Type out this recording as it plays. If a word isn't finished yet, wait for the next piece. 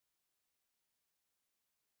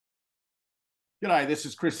G'day, this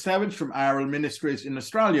is Chris Savage from RL Ministries in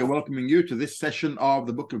Australia, welcoming you to this session of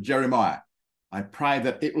the book of Jeremiah. I pray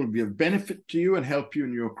that it will be of benefit to you and help you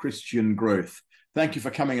in your Christian growth. Thank you for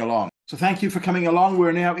coming along. So thank you for coming along.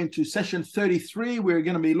 We're now into session 33. We're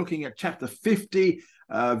going to be looking at chapter 50,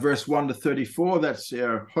 verse 1 to 34. That's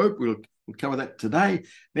our hope. We'll cover that today.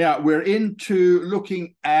 Now, we're into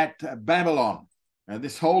looking at Babylon.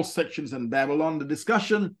 This whole section's in Babylon. The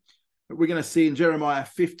discussion that we're going to see in Jeremiah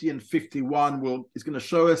 50 and 51 is going to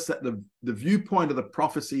show us that the viewpoint of the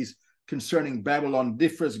prophecies concerning Babylon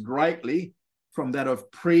differs greatly from that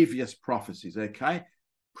of previous prophecies, okay?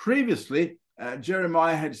 Previously,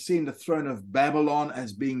 Jeremiah had seen the throne of Babylon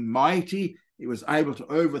as being mighty. It was able to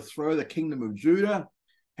overthrow the kingdom of Judah.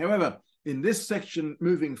 However, in this section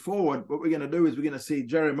moving forward, what we're going to do is we're going to see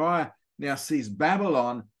Jeremiah now sees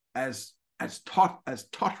Babylon as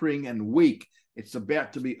tottering and weak. It's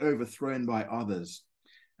about to be overthrown by others.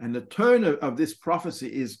 And the tone of this prophecy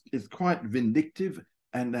is quite vindictive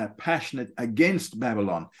and passionate against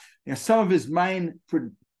Babylon. Now, some of his main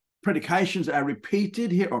predications are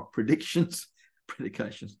repeated here, or predictions,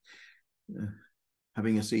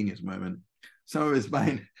 having a seniors moment. Some of his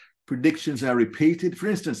main predictions are repeated. For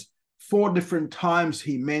instance, 4 different times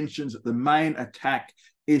he mentions that the main attack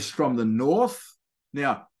is from the north.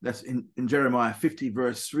 Now, that's in Jeremiah 50,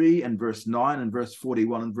 verse 3 and verse 9 and verse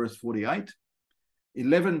 41 and verse 48.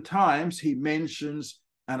 11 times he mentions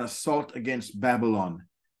an assault against Babylon.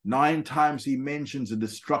 9 times he mentions a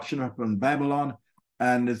destruction upon Babylon,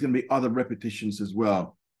 and there's going to be other repetitions as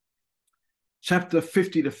well. Chapter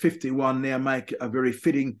 50 to 51 now make a very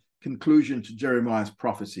fitting conclusion to Jeremiah's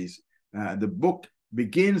prophecies. The book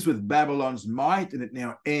begins with Babylon's might, and it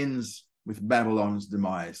now ends with Babylon's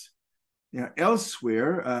demise. Now,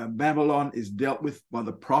 elsewhere, Babylon is dealt with by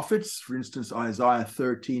the prophets. For instance, Isaiah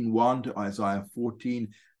 13:1 to Isaiah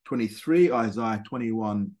 14:23, Isaiah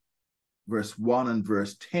 21, verse 1 and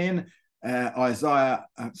verse 10, Isaiah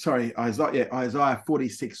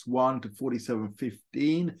 46:1 to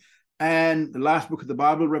 47:15, and the last book of the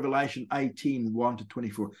Bible, Revelation 18:1 to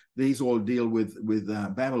 24. These all deal with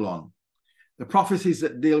Babylon. The prophecies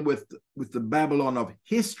that deal with the Babylon of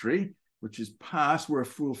history, which is past, were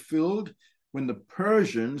fulfilled when the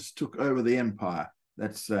Persians took over the empire.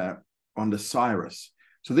 That's under Cyrus.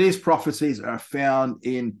 So these prophecies are found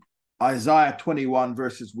in Isaiah 21,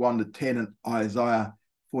 verses 1 to 10, and Isaiah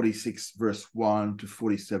 46, verse 1 to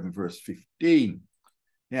 47, verse 15.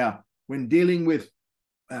 Now, when dealing with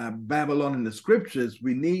Babylon in the scriptures,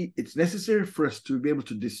 it's necessary for us to be able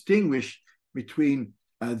to distinguish between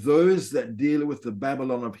those that deal with the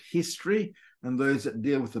Babylon of history and those that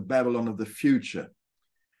deal with the Babylon of the future.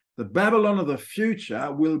 The Babylon of the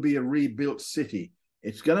future will be a rebuilt city.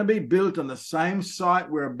 It's going to be built on the same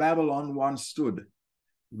site where Babylon once stood. It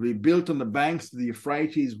will be built on the banks of the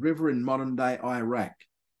Euphrates River in modern-day Iraq.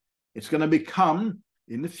 It's going to become,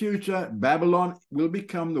 in the future, Babylon will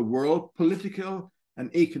become the world political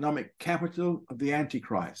and economic capital of the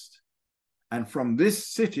Antichrist. And from this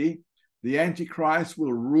city, the Antichrist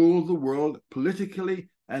will rule the world politically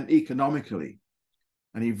and economically.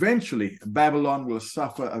 And eventually, Babylon will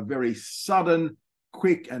suffer a very sudden,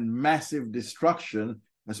 quick, and massive destruction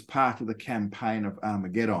as part of the campaign of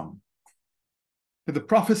Armageddon. But the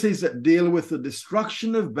prophecies that deal with the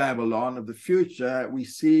destruction of Babylon of the future, we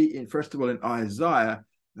see, first of all, in Isaiah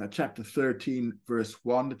chapter 13, verse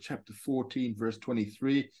 1 to chapter 14, verse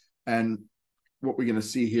 23, and what we're going to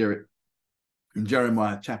see here in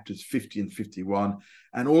Jeremiah chapters 50 and 51,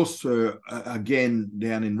 and also again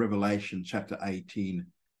down in Revelation chapter 18,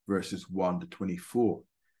 verses 1 to 24.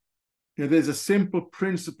 Now, there's a simple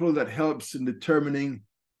principle that helps in determining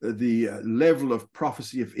the level of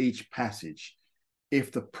prophecy of each passage.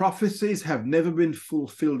 If the prophecies have never been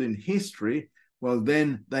fulfilled in history, well,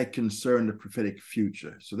 then they concern the prophetic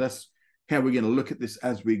future. So that's how we're going to look at this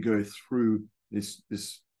as we go through this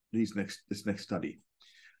next study.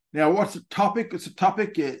 Now, what's the topic? It's a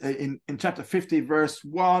topic in chapter 50, verse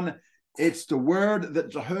 1. It's the word that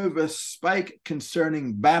Jehovah spake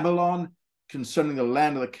concerning Babylon, concerning the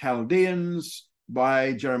land of the Chaldeans,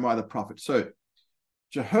 by Jeremiah the prophet. So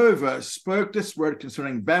Jehovah spoke this word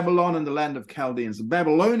concerning Babylon and the land of Chaldeans. The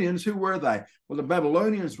Babylonians, who were they? Well, the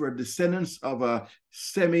Babylonians were descendants of a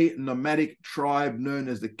semi-nomadic tribe known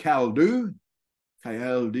as the Chaldew,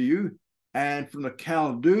 K-L-D-U, and from the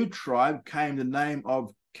Chaldew tribe came the name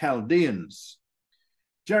of Chaldeans.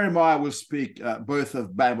 Jeremiah will speak both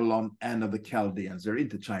of Babylon and of the Chaldeans. They're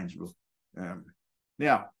interchangeable.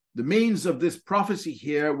 Now, the means of this prophecy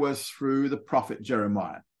here was through the prophet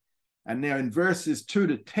Jeremiah. And now in verses 2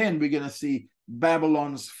 to 10, we're going to see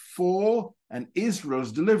Babylon's fall and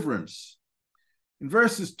Israel's deliverance. In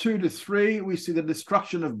verses 2 to 3, we see the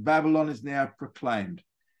destruction of Babylon is now proclaimed.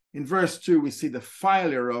 In verse 2, we see the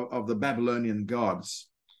failure of the Babylonian gods.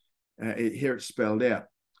 Here it's spelled out.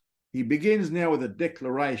 He begins now with a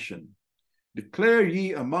declaration. Declare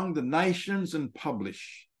ye among the nations and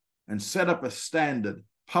publish, and set up a standard.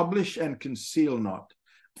 Publish and conceal not.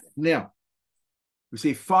 Now, we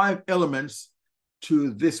see 5 elements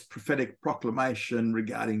to this prophetic proclamation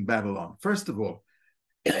regarding Babylon. First of all,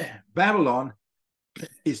 Babylon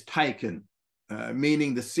is taken,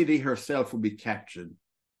 meaning the city herself will be captured.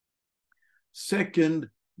 Second,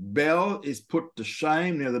 Bel is put to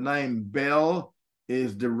shame. Now, the name Bel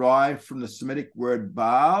is derived from the Semitic word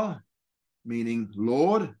Baal, meaning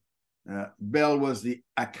Lord. Bel was the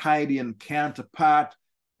Akkadian counterpart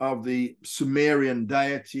of the Sumerian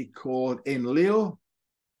deity called Enlil.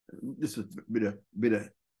 This is a bit of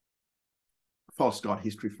false god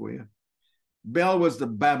history for you. Bel was the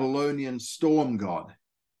Babylonian storm god.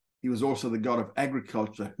 He was also the god of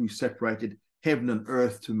agriculture who separated heaven and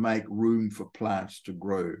earth to make room for plants to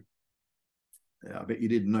grow. I bet you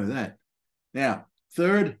didn't know that. Now,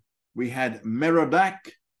 third, we had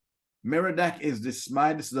Merodach. Merodach is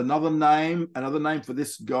dismayed. This is another name. Another name for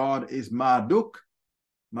this god is Marduk.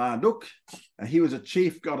 Marduk. He was a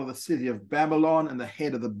chief god of the city of Babylon and the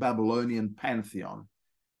head of the Babylonian pantheon.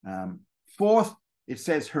 Fourth, it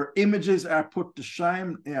says her images are put to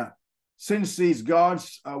shame. Now, since these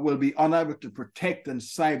gods will be unable to protect and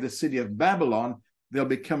save the city of Babylon, they'll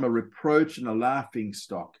become a reproach and a laughing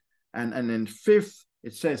stock. And then fifth,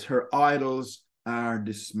 it says her idols are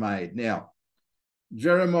dismayed. Now,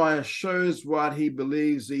 Jeremiah shows what he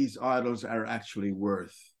believes these idols are actually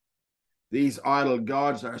worth. These idol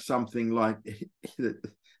gods are something like the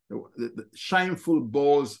shameful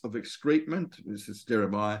balls of excrement, this is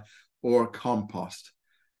Jeremiah, or compost.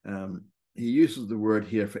 He uses the word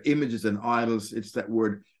here for images and idols. It's that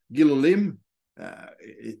word gilulim.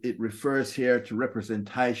 It refers here to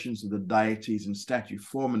representations of the deities in statue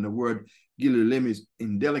form, and the word gilulim is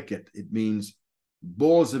indelicate. It means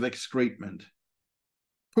balls of excrement,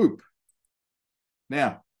 poop.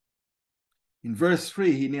 Now, in verse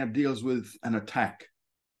 3, he now deals with an attack.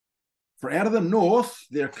 For out of the north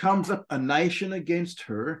there comes up a nation against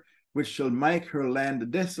her, which shall make her land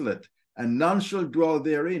desolate, and none shall dwell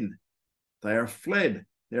therein. They are fled,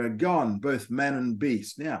 they are gone, both man and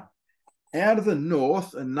beast. Now, out of the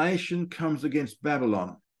north, a nation comes against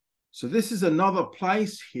Babylon. So this is another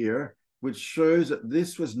place here which shows that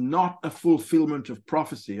this was not a fulfillment of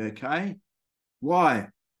prophecy, okay? Why?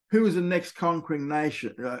 Who was the next conquering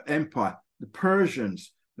nation, empire? The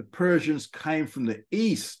Persians. The Persians came from the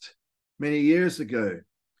east many years ago.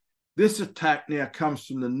 This attack now comes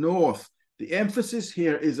from the north. The emphasis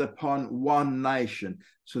here is upon one nation.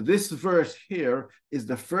 So this verse here is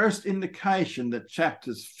the first indication that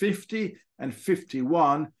chapters 50 and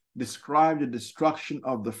 51 describe the destruction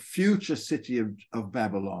of the future city of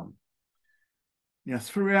Babylon. Now,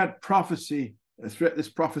 throughout this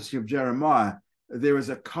prophecy of Jeremiah, there is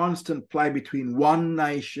a constant play between one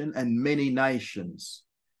nation and many nations.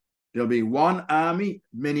 There'll be one army,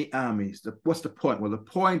 many armies. What's the point? Well, the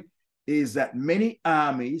point is that many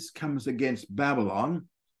armies comes against Babylon,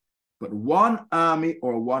 but one army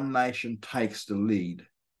or one nation takes the lead.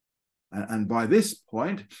 And by this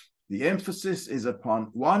point, the emphasis is upon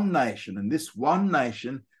one nation, and this one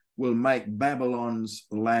nation will make Babylon's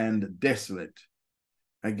land desolate.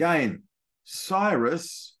 Again,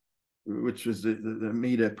 Cyrus, which was the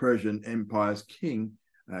Medo-Persian Empire's king,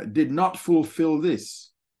 did not fulfill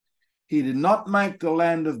this. He did not make the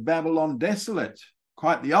land of Babylon desolate.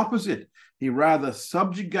 Quite the opposite. He rather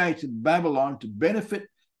subjugated Babylon to benefit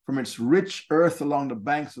from its rich earth along the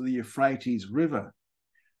banks of the Euphrates River.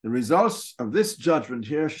 The results of this judgment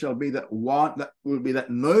here shall be that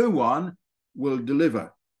no one will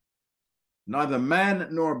deliver. Neither man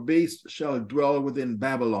nor beast shall dwell within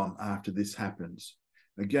Babylon after this happens.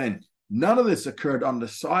 Again, none of this occurred under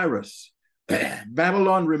Cyrus.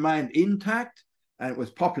 Babylon remained intact and it was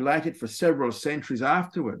populated for several centuries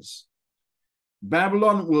afterwards.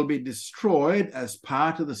 Babylon will be destroyed as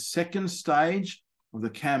part of the second stage of the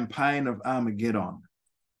campaign of Armageddon.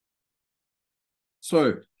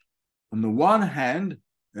 So, on the one hand,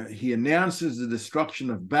 he announces the destruction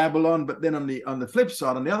of Babylon, but then on the flip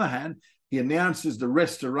side, on the other hand, he announces the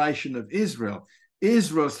restoration of Israel.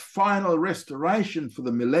 Israel's final restoration for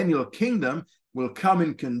the millennial kingdom will come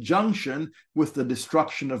in conjunction with the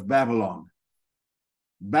destruction of Babylon.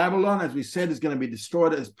 Babylon, as we said, is going to be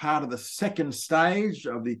destroyed as part of the second stage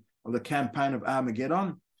of the campaign of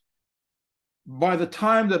Armageddon. By the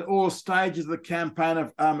time that all stages of the campaign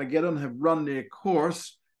of Armageddon have run their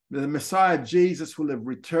course, The Messiah Jesus will have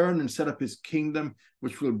returned and set up his kingdom,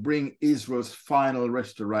 which will bring Israel's final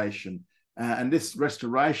restoration. And this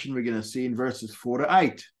restoration we're going to see in verses 4 to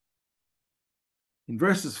 8. In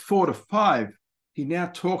verses 4 to 5, he now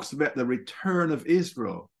talks about the return of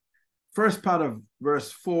Israel. First part of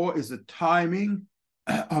verse 4 is the timing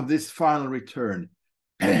of this final return.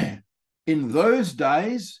 In those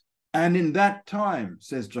days and in that time,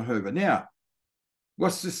 says Jehovah. Now,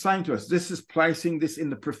 what's this saying to us? This is placing this in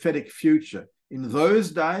the prophetic future. In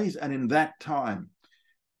those days and in that time.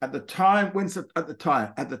 At the time, at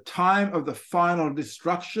the time of the final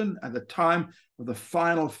destruction, at the time of the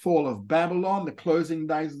final fall of Babylon, the closing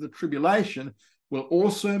days of the tribulation will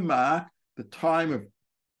also mark the time of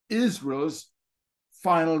Israel's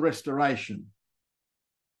final restoration.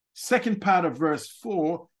 Second part of verse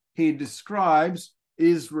 4, he describes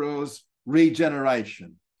Israel's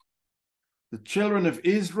regeneration. The children of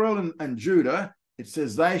Israel and Judah, it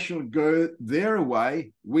says, they shall go their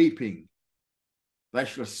way weeping. They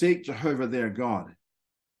shall seek Jehovah their God.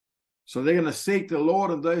 So they're going to seek the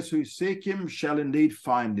Lord, and those who seek him shall indeed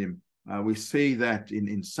find him. We see that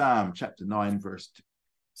in Psalm chapter 9,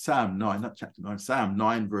 Psalm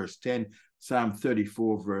 9, verse 10, Psalm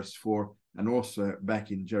 34, verse 4, and also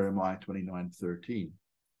back in Jeremiah 29:13.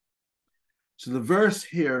 So the verse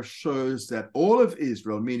here shows that all of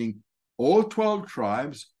Israel, meaning all 12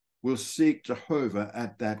 tribes, will seek Jehovah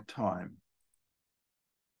at that time.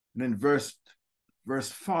 And then verse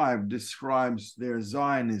 5 describes their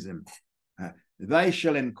Zionism. They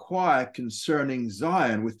shall inquire concerning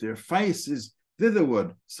Zion with their faces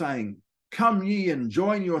thitherward, saying, come ye and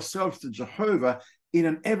join yourselves to Jehovah in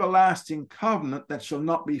an everlasting covenant that shall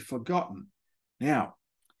not be forgotten. Now,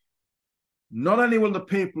 not only will the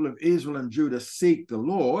people of Israel and Judah seek the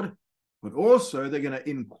Lord, but also they're going to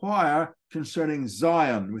inquire concerning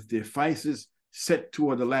Zion with their faces set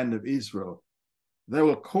toward the land of Israel. They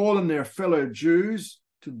will call on their fellow Jews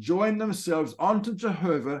to join themselves unto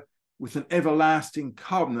Jehovah with an everlasting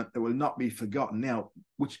covenant that will not be forgotten. Now,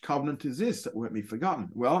 which covenant is this that won't be forgotten?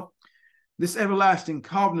 Well, this everlasting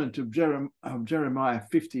covenant of Jeremiah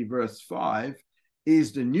 50, verse 5,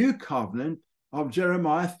 is the new covenant of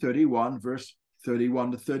Jeremiah 31, verse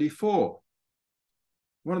 31 to 34.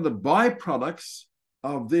 One of the byproducts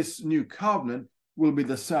of this new covenant will be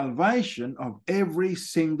the salvation of every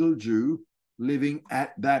single Jew living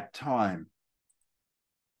at that time.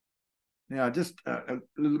 Now, just a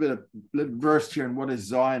little verse here on what is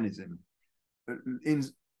Zionism.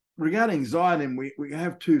 Regarding Zionism, we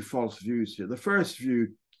have two false views here. The first view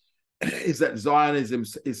is that Zionism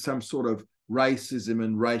is some sort of racism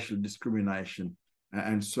and racial discrimination.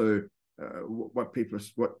 And so what people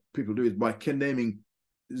do is, by condemning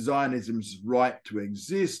Zionism's right to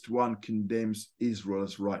exist, one condemns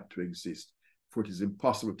Israel's right to exist, for it is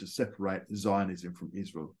impossible to separate Zionism from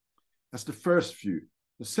Israel. That's the first view.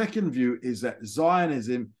 The second view is that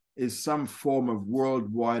Zionism is some form of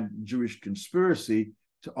worldwide Jewish conspiracy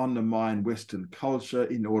to undermine Western culture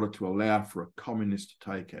in order to allow for a communist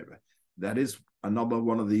takeover. That is another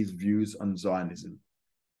one of these views on Zionism.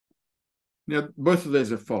 Now, both of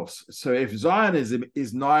those are false. So if Zionism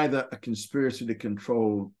is neither a conspiracy to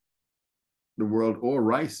control the world or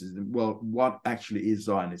racism, well, what actually is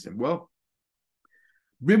Zionism? Well,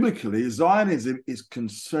 biblically, Zionism is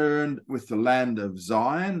concerned with the land of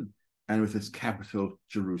Zion and with its capital,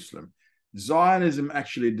 Jerusalem. Zionism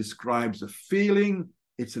actually describes a feeling.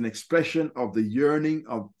 It's an expression of the yearning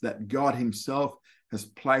that God himself has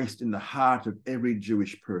placed in the heart of every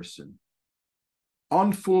Jewish person.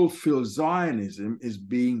 Unfulfilled Zionism is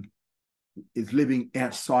living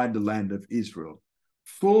outside the land of Israel.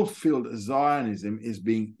 Fulfilled Zionism is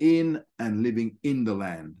being in and living in the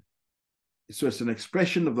land. So it's an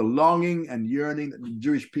expression of the longing and yearning that the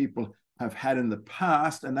Jewish people have had in the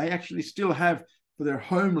past, and they actually still have for their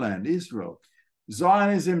homeland, Israel.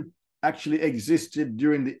 Zionism actually existed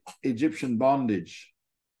during the Egyptian bondage.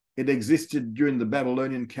 It existed during the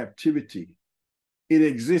Babylonian captivity. It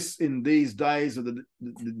exists in these days of the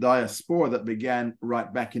diaspora that began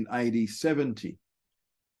right back in AD 70.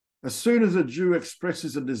 As soon as a Jew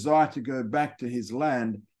expresses a desire to go back to his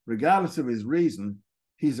land, regardless of his reason,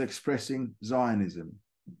 he's expressing Zionism.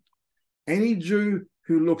 Any Jew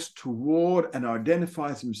who looks toward and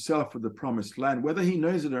identifies himself with the promised land, whether he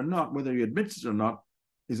knows it or not, whether he admits it or not,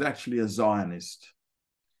 is actually a Zionist.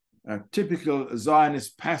 Typical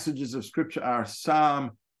Zionist passages of scripture are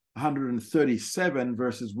Psalm 137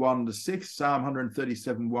 verses 1 to 6, Psalm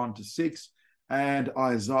 137, 1 to 6, and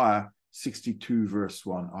Isaiah 62 verse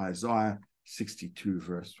 1. Isaiah 62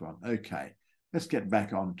 verse 1. Okay, let's get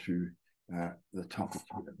back on to the topic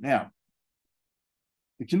here. Now,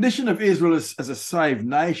 The condition of Israel as a saved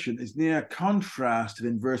nation is now contrasted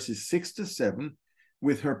in verses 6 to 7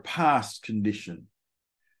 with her past condition.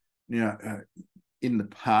 Now, in the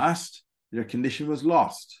past, their condition was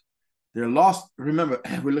lost. They're lost. Remember,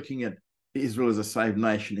 we're looking at Israel as a saved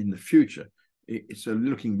nation in the future. So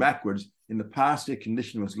looking backwards, in the past, their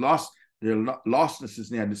condition was lost. Their lostness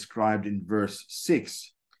is now described in verse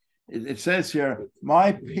 6. It says here,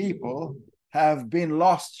 my people have been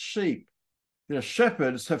lost sheep. Their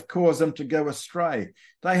shepherds have caused them to go astray.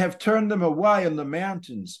 They have turned them away on the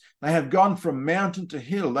mountains. They have gone from mountain to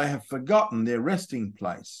hill. They have forgotten their resting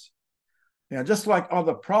place. Now, just like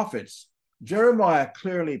other prophets, Jeremiah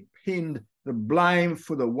clearly pinned the blame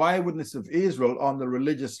for the waywardness of Israel on the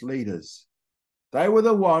religious leaders. They were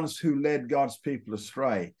the ones who led God's people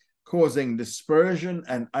astray, causing dispersion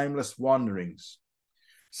and aimless wanderings.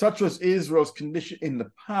 Such was Israel's condition in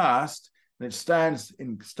the past, and it stands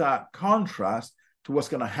in stark contrast to what's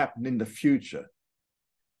going to happen in the future.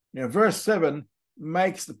 Now, verse 7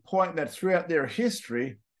 makes the point that throughout their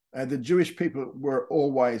history, the Jewish people were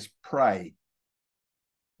always prey.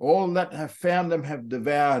 All that have found them have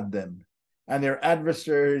devoured them, and their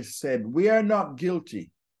adversaries said, we are not guilty,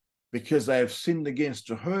 because they have sinned against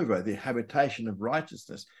Jehovah, the habitation of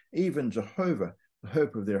righteousness, even Jehovah, the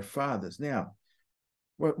hope of their fathers. Now,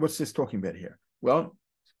 what's this talking about here? Well,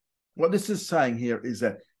 what this is saying here is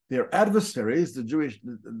that their adversaries,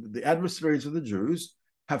 the adversaries of the Jews,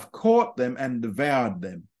 have caught them and devoured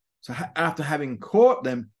them. So after having caught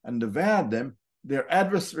them and devoured them, their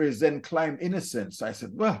adversaries then claimed innocence. They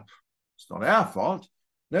said, well, it's not our fault.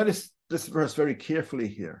 Notice this verse very carefully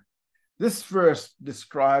here. This verse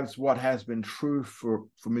describes what has been true for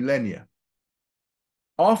millennia.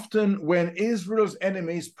 Often when Israel's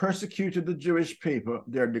enemies persecuted the Jewish people,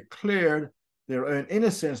 they declared their own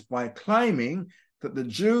innocence by claiming that the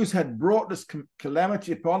Jews had brought this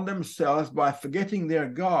calamity upon themselves by forgetting their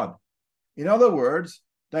God. In other words,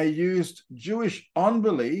 they used Jewish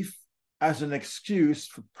unbelief as an excuse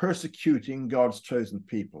for persecuting God's chosen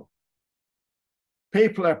people.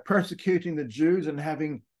 People are persecuting the Jews, and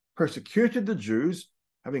having persecuted the Jews,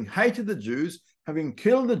 having hated the Jews, having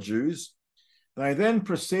killed the Jews, they then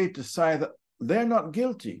proceed to say that they're not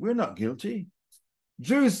guilty. We're not guilty.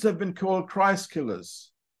 Jews have been called Christ killers.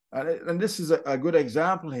 And this is a good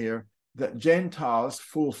example here that Gentiles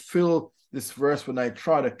fulfill this verse when they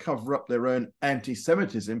try to cover up their own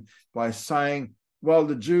anti-Semitism by saying, well,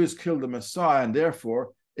 the Jews killed the Messiah, and therefore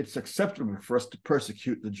it's acceptable for us to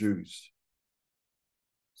persecute the Jews.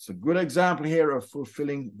 It's a good example here of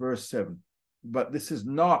fulfilling verse 7. But this is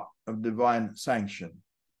not of divine sanction.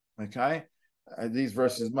 Okay? These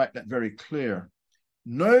verses make that very clear.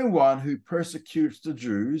 No one who persecutes the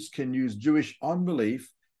Jews can use Jewish unbelief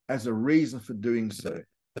as a reason for doing so.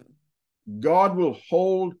 God will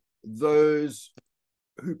hold those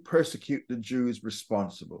who persecute the Jews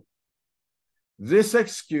responsible. This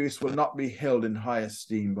excuse will not be held in high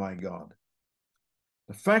esteem by God.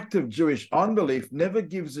 The fact of Jewish unbelief never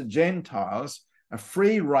gives the Gentiles a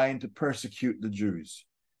free rein to persecute the Jews.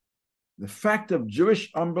 The fact of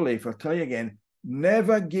Jewish unbelief, I'll tell you again,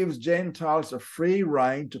 never gives Gentiles a free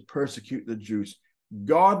rein to persecute the Jews.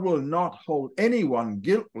 God will not hold anyone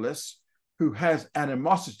guiltless who has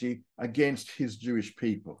animosity against his Jewish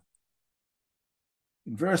people.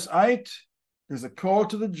 In verse 8, there's a call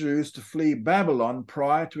to the Jews to flee Babylon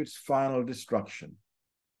prior to its final destruction.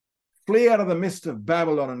 Flee out of the midst of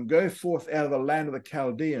Babylon and go forth out of the land of the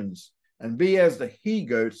Chaldeans and be as the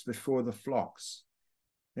he-goats before the flocks.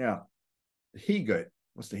 Now, the he-goat,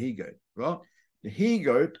 what's the he-goat? Well, the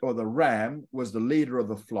he-goat or the ram was the leader of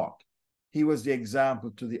the flock. He was the example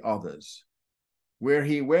to the others. Where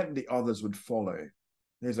he went, the others would follow.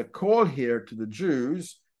 There's a call here to the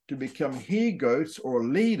Jews to become he-goats or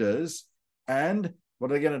leaders, and what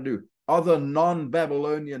are they going to do? Other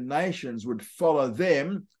non-Babylonian nations would follow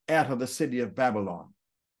them out of the city of Babylon.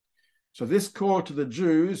 So this call to the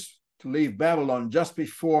Jews to leave Babylon just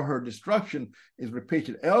before her destruction is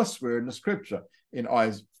repeated elsewhere in the scripture, in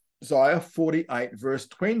Isaiah 48, verse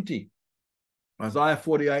 20. Isaiah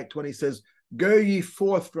 48:20 says, go ye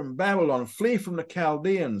forth from Babylon, flee from the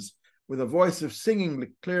Chaldeans, with a voice of singing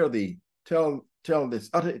declare thee, tell this,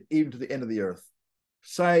 utter it even to the end of the earth.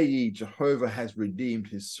 Say ye, Jehovah has redeemed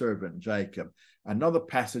his servant Jacob. Another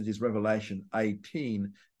passage is Revelation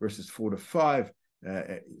 18, verses 4 to 5.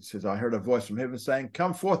 It says, I heard a voice from heaven saying,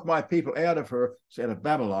 come forth, my people, out of her, so out of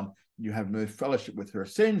Babylon. You have no fellowship with her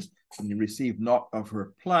sins, and you receive not of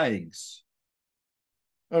her plagues.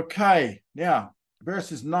 Okay, now,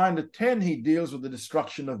 verses 9 to 10, he deals with the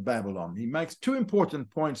destruction of Babylon. He makes two important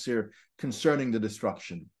points here concerning the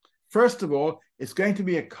destruction. First of all, it's going to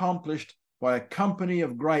be accomplished by a company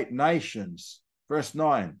of great nations. Verse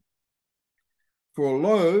 9. For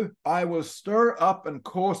lo, I will stir up and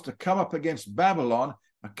cause to come up against Babylon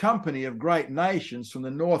a company of great nations from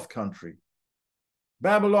the north country.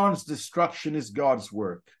 Babylon's destruction is God's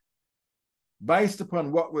work. Based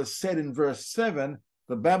upon what was said in verse 7,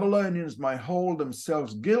 the Babylonians may hold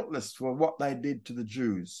themselves guiltless for what they did to the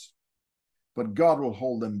Jews, but God will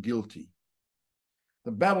hold them guilty.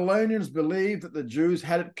 The Babylonians believed that the Jews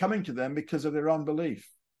had it coming to them because of their unbelief.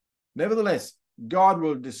 Nevertheless, God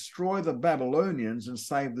will destroy the Babylonians and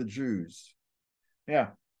save the Jews.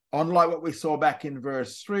 Now, unlike what we saw back in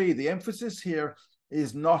verse 3, the emphasis here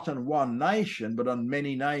is not on one nation, but on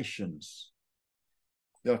many nations.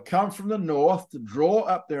 They'll come from the north to draw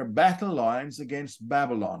up their battle lines against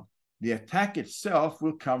Babylon. The attack itself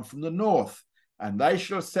will come from the north, and they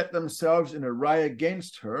shall set themselves in array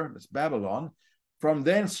against her, that's Babylon. From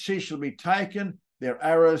thence she shall be taken, their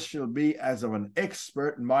arrows shall be as of an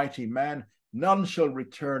expert and mighty man, none shall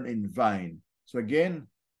return in vain. So again,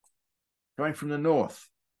 going from the north.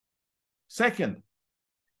 Second,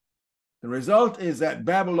 the result is that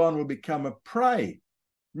Babylon will become a prey.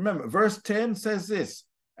 Remember, verse 10 says this,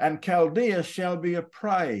 and Chaldea shall be a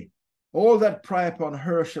prey. All that prey upon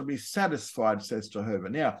her shall be satisfied, says Jehovah.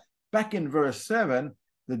 Now, back in verse 7,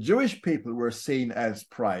 the Jewish people were seen as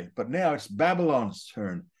prey, but now it's Babylon's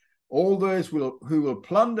turn. All those who will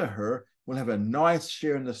plunder her will have a nice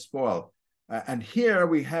share in the spoil. And here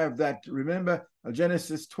we have that, remember,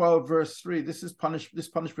 Genesis 12, verse 3, this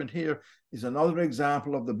punishment here is another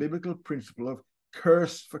example of the biblical principle of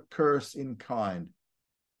curse for curse in kind.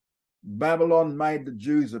 Babylon made the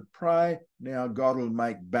Jews a prey, now God will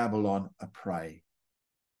make Babylon a prey.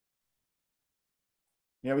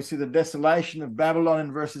 Now we see the desolation of Babylon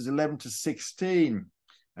in verses 11 to 16.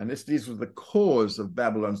 And this deals with the cause of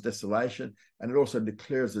Babylon's desolation, and it also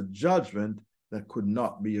declares a judgment that could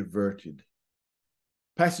not be averted.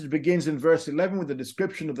 Passage begins in verse 11 with a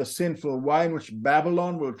description of the sinful way in which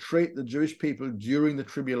Babylon will treat the Jewish people during the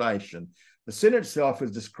tribulation. The sin itself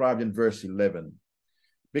is described in verse 11.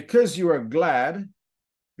 Because you are glad,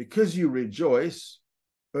 because you rejoice,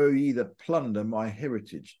 O ye that plunder my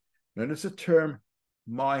heritage. Notice the term,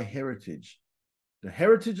 my heritage. The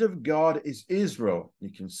heritage of God is Israel.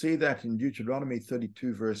 You can see that in Deuteronomy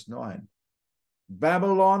 32, verse 9.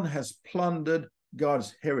 Babylon has plundered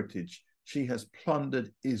God's heritage. She has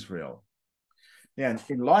plundered Israel. And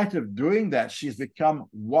in light of doing that, she's become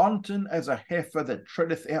wanton as a heifer that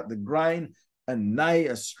treadeth out the grain and neigh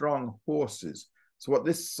as strong horses. So what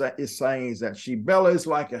this is saying is that she bellows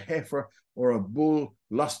like a heifer or a bull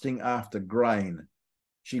lusting after grain.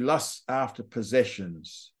 She lusts after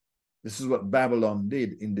possessions. This is what Babylon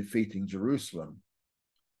did in defeating Jerusalem.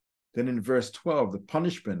 Then in verse 12, the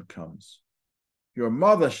punishment comes. Your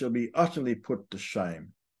mother shall be utterly put to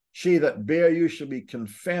shame. She that bare you shall be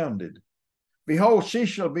confounded. Behold, she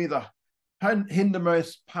shall be the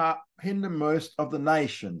hindermost of the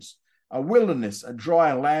nations, a wilderness, a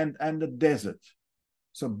dry land, and a desert.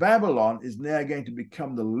 So Babylon is now going to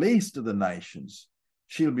become the least of the nations.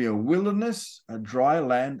 She'll be a wilderness, a dry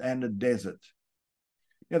land, and a desert.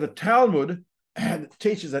 Now, the Talmud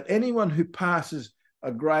teaches that anyone who passes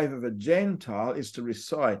a grave of a Gentile is to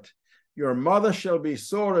recite, your mother shall be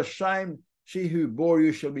sore ashamed, she who bore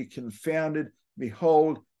you shall be confounded.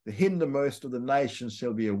 Behold, the hindermost of the nations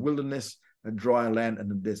shall be a wilderness, a dry land,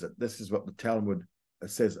 and a desert. This is what the Talmud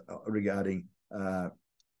says regarding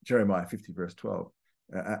Jeremiah 50, verse 12.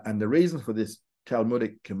 And the reason for this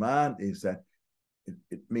Talmudic command is that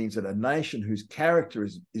it means that a nation whose character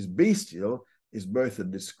is bestial is both a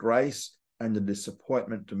disgrace and a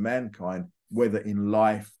disappointment to mankind, whether in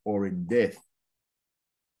life or in death.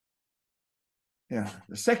 Yeah,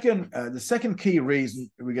 the second key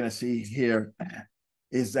reason we're going to see here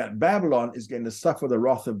is that Babylon is going to suffer the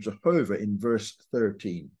wrath of Jehovah in verse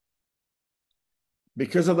 13.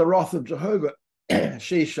 Because of the wrath of Jehovah,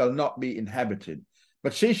 she shall not be inhabited,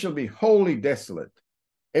 but she shall be wholly desolate.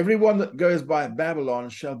 Everyone that goes by Babylon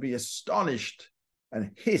shall be astonished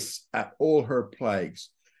and hiss at all her plagues.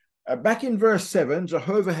 Back in verse 7,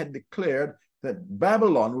 Jehovah had declared that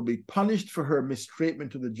Babylon will be punished for her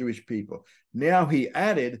mistreatment of the Jewish people. Now he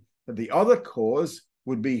added that the other cause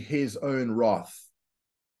would be his own wrath.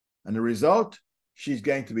 And the result, she's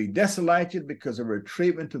going to be desolated because of her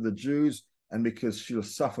treatment of the Jews and because she'll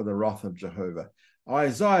suffer the wrath of Jehovah.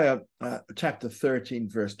 Isaiah chapter 13,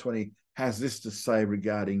 verse 20 has this to say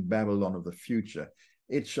regarding Babylon of the future.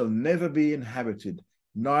 It shall never be inhabited,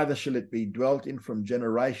 neither shall it be dwelt in from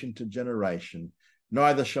generation to generation.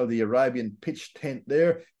 Neither shall the Arabian pitch tent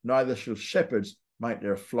there, neither shall shepherds make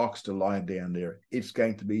their flocks to lie down there. It's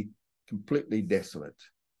going to be completely desolate.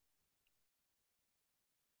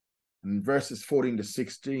 In verses 14 to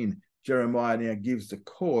 16, Jeremiah now gives the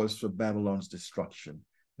cause for Babylon's destruction.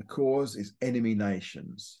 The cause is enemy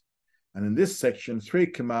nations. And in this section, 3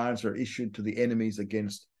 commands are issued to the enemies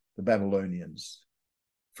against the Babylonians.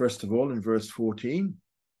 First of all, in verse 14,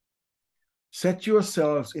 set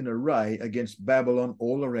yourselves in array against Babylon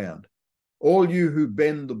all around. All you who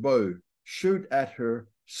bend the bow, shoot at her,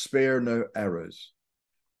 spare no arrows.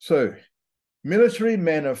 So, military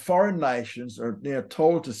men of foreign nations are now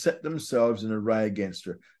told to set themselves in array against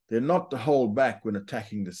her. They're not to hold back when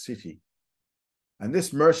attacking the city. And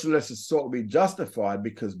this mercilessness is thought to be justified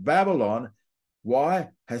because Babylon, why,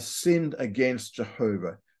 has sinned against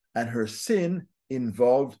Jehovah. And her sin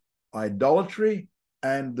involved idolatry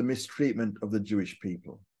and the mistreatment of the Jewish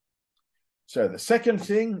people. So the second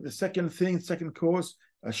cause,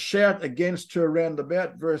 a shout against her round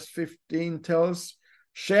about, verse 15 tells,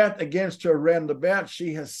 shout against her round about,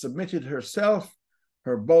 she has submitted herself,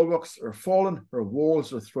 her bulwarks are fallen, her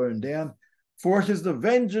walls are thrown down, for it is the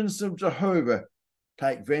vengeance of Jehovah.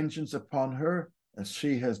 Take vengeance upon her, as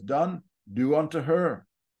she has done, do unto her.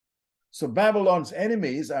 So Babylon's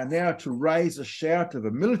enemies are now to raise a shout of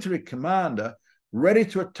a military commander ready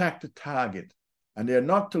to attack the target. And they're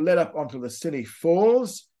not to let up until the city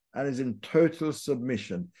falls and is in total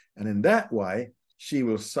submission. And in that way, she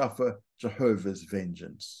will suffer Jehovah's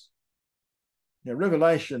vengeance. Now,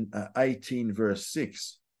 Revelation 18, verse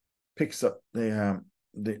 6 picks up the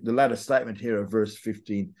latter statement here of verse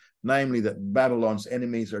 15, namely that Babylon's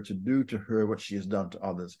enemies are to do to her what she has done to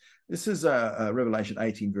others. This is Revelation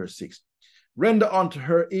 18, verse 6. Render unto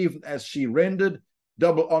her even as she rendered,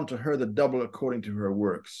 double unto her the double according to her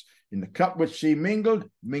works. In the cup which she mingled,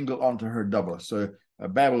 mingle unto her double. So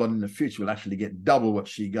Babylon in the future will actually get double what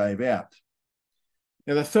she gave out.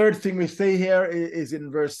 Now, the third thing we see here is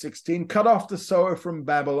in verse 16, cut off the sower from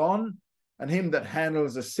Babylon and him that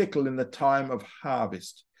handles a sickle in the time of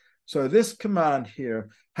harvest. So this command here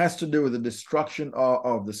has to do with the destruction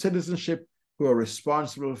of the citizenship who are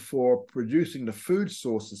responsible for producing the food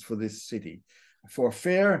sources for this city. For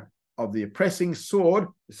fear of the oppressing sword,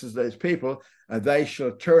 this is those people, they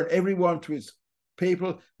shall turn everyone to his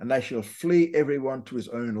people, and they shall flee everyone to his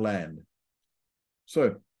own land.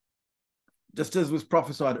 So, just as was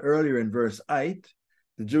prophesied earlier in verse 8,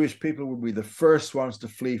 the Jewish people will be the first ones to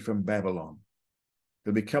flee from Babylon.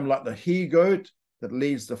 They'll become like the he-goat that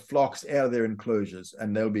leads the flocks out of their enclosures,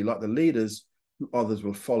 and they'll be like the leaders who others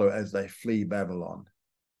will follow as they flee Babylon.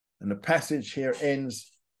 And the passage here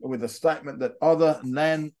ends with a statement that other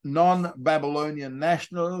non-Babylonian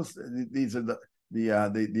nationals, these are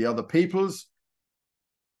the other peoples,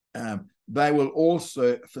 they will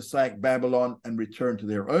also forsake Babylon and return to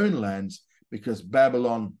their own lands, because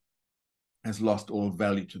Babylon has lost all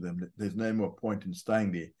value to them. There's no more point in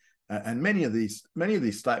staying there. And many of these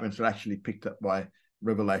statements are actually picked up by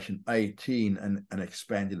Revelation 18 and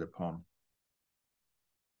expanded upon.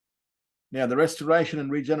 Now, the restoration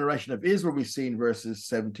and regeneration of Israel we see in verses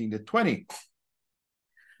 17 to 20.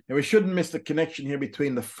 Now, we shouldn't miss the connection here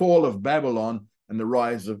between the fall of Babylon and the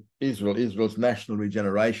rise of Israel, Israel's national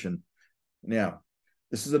regeneration. Now,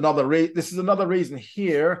 this is another reason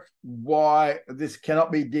here why this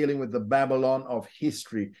cannot be dealing with the Babylon of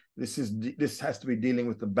history. This has to be dealing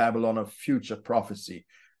with the Babylon of future prophecy.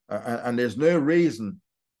 And there's no reason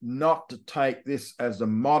not to take this as the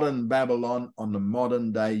modern Babylon on the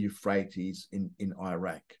modern day Euphrates in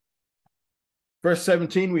Iraq. Verse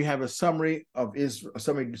 17, we have a summary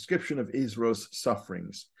description of Israel's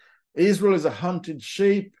sufferings. Israel is a hunted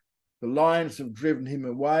sheep. The lions have driven him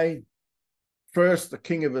away. First, the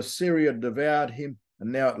king of Assyria devoured him,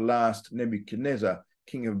 and now at last Nebuchadnezzar,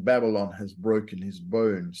 king of Babylon, has broken his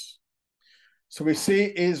bones. So we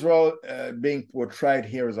see Israel being portrayed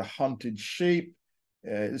here as a hunted sheep.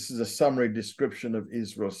 This is a summary description of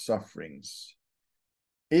Israel's sufferings.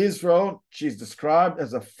 Israel, she's described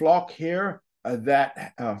as a flock here.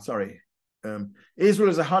 Israel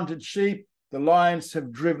is a hunted sheep. The lions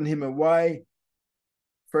have driven him away.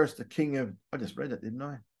 First, the king of... I just read that, didn't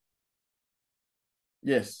I?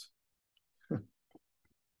 Yes.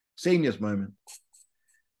 Seniors moment.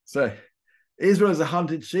 So, Israel is a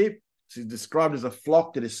hunted sheep. She's described as a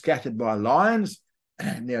flock that is scattered by lions.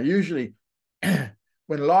 Now, usually,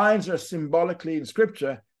 when lions are symbolically in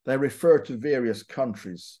Scripture, they refer to various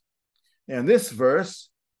countries. Now, in this verse,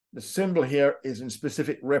 the symbol here is in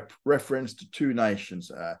specific reference to two nations.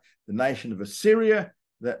 The nation of Assyria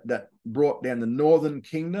that brought down the northern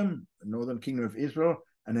kingdom of Israel,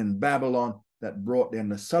 and then Babylon that brought down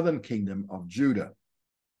the southern kingdom of Judah.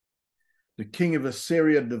 The king of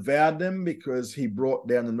Assyria devoured them because he brought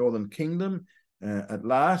down the northern kingdom. At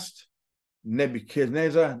last,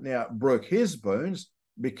 Nebuchadnezzar now broke his bones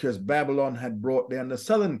because Babylon had brought down the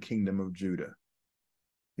southern kingdom of Judah.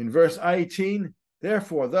 In verse 18,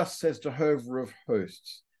 therefore, thus says Jehovah of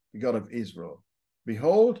hosts, the God of Israel,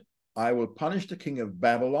 behold, I will punish the king of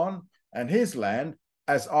Babylon and his land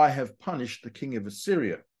as I have punished the king of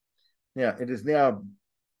Assyria. Now, it is now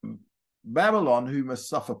Babylon who must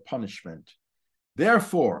suffer punishment.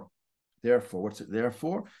 Therefore, what's it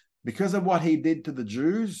therefore? Because of what he did to the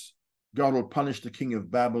Jews, God will punish the king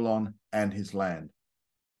of Babylon and his land.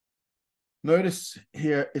 Notice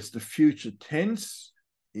here it's the future tense.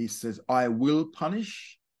 He says, I will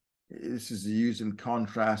punish. This is used in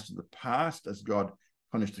contrast to the past as God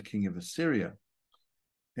punished the king of Assyria.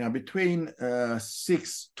 Now, between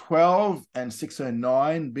 612 and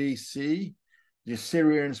 609 BC, the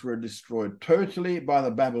Assyrians were destroyed totally by the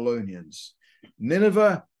Babylonians.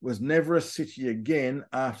 Nineveh was never a city again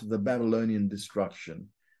after the Babylonian destruction.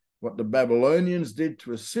 What the Babylonians did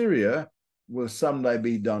to Assyria will someday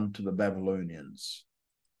be done to the Babylonians.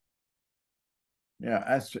 Now,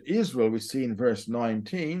 as for Israel, we see in verse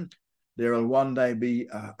 19, there will one day be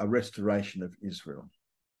a restoration of Israel.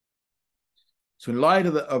 So in light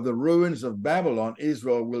of the ruins of Babylon,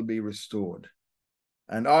 Israel will be restored.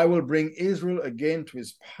 And I will bring Israel again to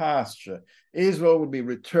his pasture. Israel will be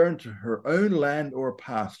returned to her own land or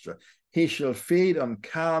pasture. He shall feed on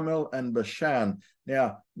Carmel and Bashan.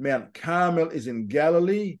 Now, Mount Carmel is in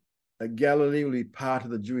Galilee. Galilee will be part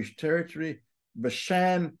of the Jewish territory.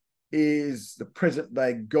 Bashan is the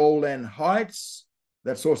present-day Golan Heights.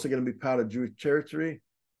 That's also going to be part of Jewish territory.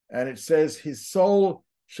 And it says, his soul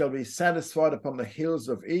shall be satisfied upon the hills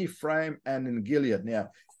of Ephraim and in Gilead. Now,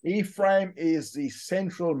 Ephraim is the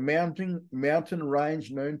central mountain range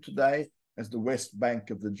known today as the West Bank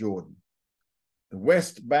of the Jordan. The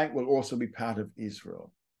West Bank will also be part of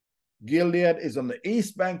Israel. Gilead is on the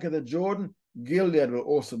east bank of the Jordan. Gilead will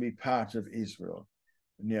also be part of Israel.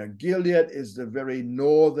 Now, Gilead is the very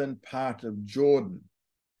northern part of Jordan.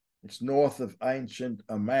 It's north of ancient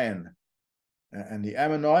Amman. And the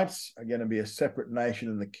Ammonites are going to be a separate nation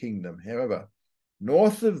in the kingdom. However,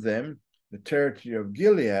 north of them, the territory of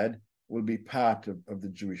Gilead will be part of the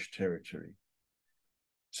Jewish territory.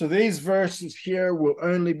 So these verses here will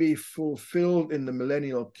only be fulfilled in the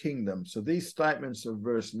millennial kingdom. So these statements of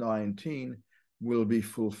verse 19 will be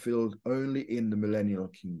fulfilled only in the millennial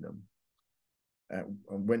kingdom.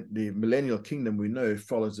 When the millennial kingdom, we know,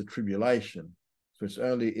 follows the tribulation. So it's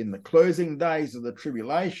only in the closing days of the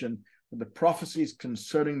tribulation that the prophecies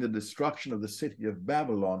concerning the destruction of the city of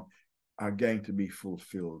Babylon are going to be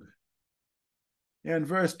fulfilled. Now in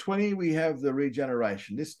verse 20, we have the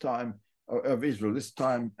regeneration, this time of Israel. This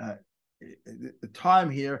time, the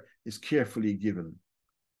time here is carefully given.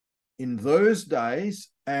 In those days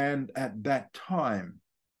and at that time.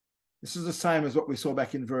 This is the same as what we saw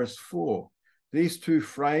back in verse 4. These two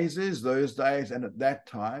phrases, those days and at that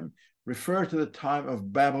time, refer to the time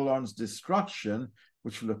of Babylon's destruction,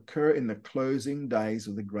 which will occur in the closing days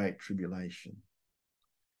of the Great Tribulation.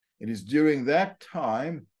 It is during that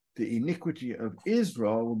time the iniquity of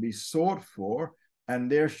Israel will be sought for, and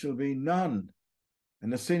there shall be none,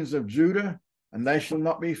 and the sins of Judah, and they shall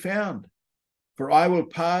not be found. For I will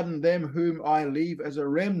pardon them whom I leave as a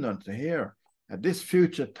remnant. Here, at this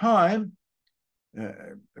future time,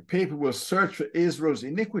 people will search for Israel's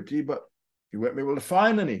iniquity, but you won't be able to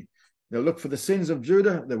find any. They'll look for the sins of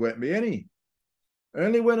Judah, there won't be any.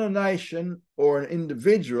 Only when a nation or an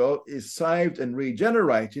individual is saved and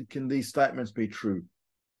regenerated can these statements be true.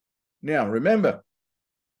 Now, remember,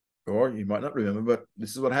 or you might not remember, but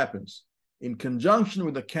this is what happens. In conjunction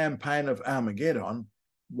with the campaign of Armageddon,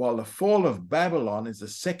 while the fall of Babylon is the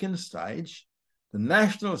second stage, the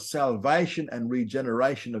national salvation and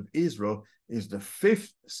regeneration of Israel is the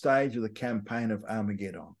fifth stage of the campaign of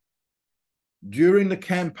Armageddon. During the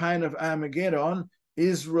campaign of Armageddon,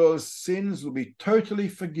 Israel's sins will be totally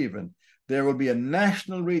forgiven. There will be a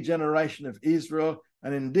national regeneration of Israel,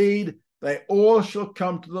 and indeed, they all shall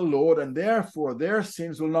come to the Lord, and therefore their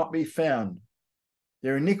sins will not be found.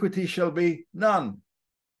 Their iniquity shall be none.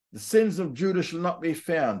 The sins of Judah shall not be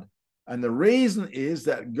found. And the reason is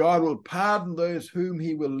that God will pardon those whom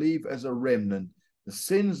he will leave as a remnant. The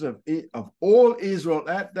sins of all Israel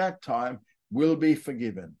at that time will be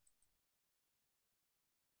forgiven.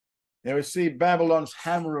 Now we see Babylon's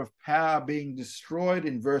hammer of power being destroyed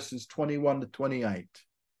in verses 21 to 28.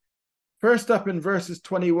 First up in verses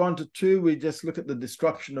 21 to 2, we just look at the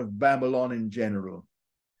destruction of Babylon in general.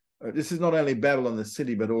 This is not only Babylon the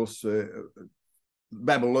city, but also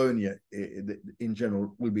Babylonia in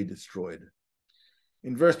general will be destroyed.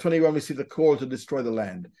 In verse 21, we see the call to destroy the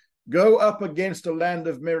land. Go up against the land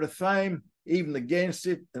of Merathaim, even against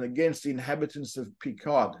it, and against the inhabitants of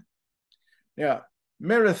Pekod. Now,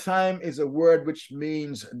 Merathaim is a word which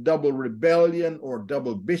means double rebellion or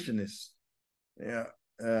double bitterness. Yeah,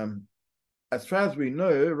 as far as we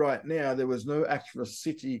know, right now, there was no actual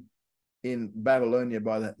city in Babylonia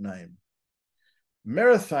by that name.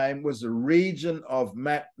 Merathaim was a region of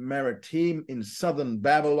Maritime in southern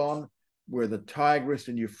Babylon, where the Tigris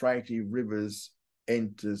and Euphrates rivers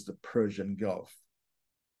enters the Persian Gulf.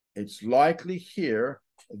 It's likely here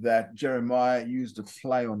that Jeremiah used a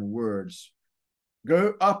play on words.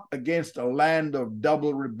 Go up against a land of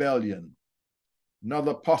double rebellion.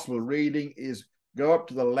 Another possible reading is go up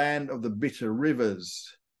to the land of the bitter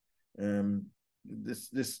rivers.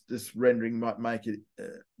 This rendering might make it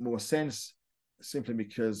more sense, simply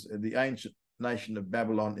because the ancient nation of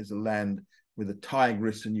Babylon is a land where the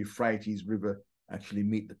Tigris and Euphrates River actually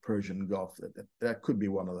meet the Persian Gulf. That could be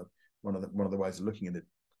one of the ways of looking at it.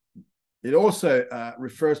 It also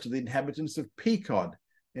refers to the inhabitants of Pekod.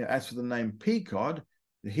 As for the name Pekod,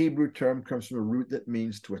 the Hebrew term comes from a root that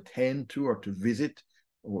means to attend to or to visit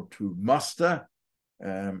or to muster.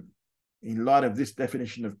 In light of this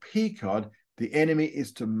definition of Pekod, the enemy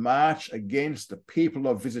is to march against the people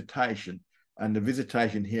of visitation, and the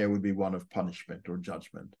visitation here would be one of punishment or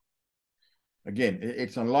judgment. Again,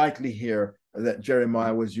 it's unlikely here that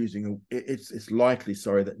Jeremiah was using it's likely,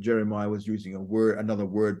 that Jeremiah was using another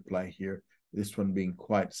word play here, this one being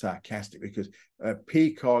quite sarcastic, because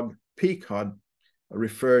Pekod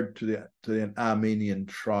referred to the Armenian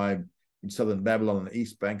tribe in southern Babylon on the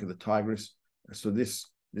east bank of the Tigris. So this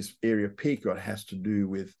area of Pekod has to do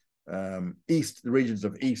with the regions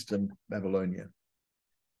of eastern Babylonia.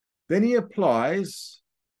 Then he applies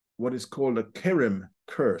what is called a Kerim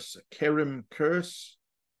curse. A Kerim curse,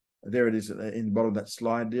 there it is in the bottom of that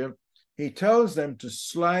slide there. He tells them to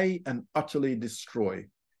slay and utterly destroy.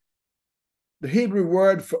 The Hebrew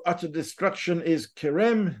word for utter destruction is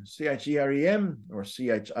Kerem, C-H-E-R-E-M, or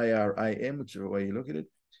C-H-A-R-A-M, whichever way you look at it.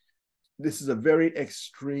 This is a very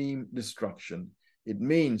extreme destruction. It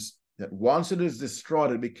means that once it is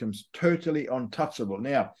destroyed, it becomes totally untouchable.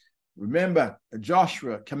 Now, remember,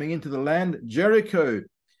 Joshua coming into the land, Jericho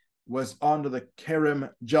was under the Kerem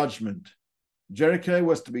judgment. Jericho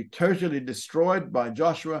was to be totally destroyed by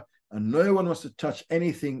Joshua, and no one was to touch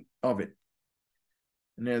anything of it.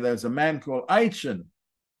 And there's a man called Achan.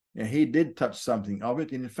 Now, he did touch something of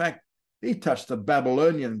it. In fact, he touched the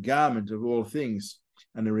Babylonian garment of all things.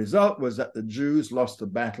 And the result was that the Jews lost the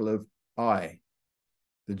battle of Ai.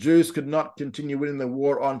 The Jews could not continue winning the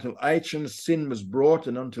war until Achan's sin was brought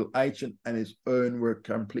and until Achan and his own were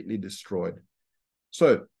completely destroyed.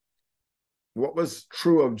 So, what was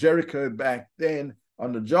true of Jericho back then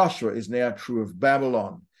under Joshua is now true of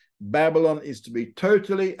Babylon. Babylon is to be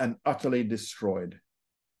totally and utterly destroyed.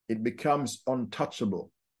 It becomes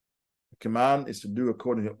untouchable. The command is to do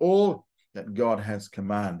according to all that God has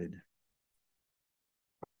commanded.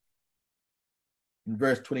 In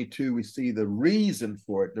verse 22, we see the reason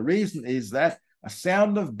for it. The reason is that a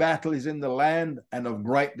sound of battle is in the land and of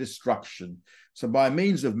great destruction. So by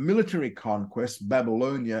means of military conquest,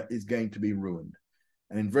 Babylonia is going to be ruined.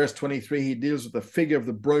 And in verse 23, he deals with the figure of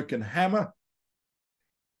the broken hammer.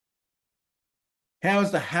 How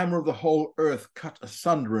is the hammer of the whole earth cut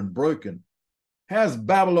asunder and broken? How has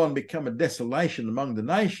Babylon become a desolation among the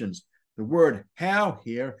nations? The word how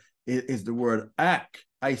here is the word ak,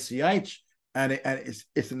 A-C-H, and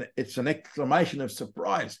it's an exclamation of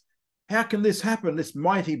surprise. How can this happen, this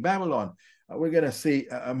mighty Babylon? We're going to see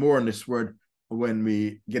more on this word when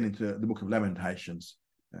we get into the book of Lamentations.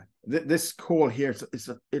 This call here,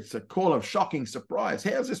 it's a call of shocking surprise.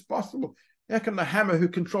 How is this possible? How can the hammer who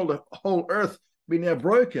controlled the whole earth be now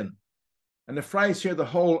broken? And the phrase here, the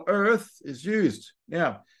whole earth, is used.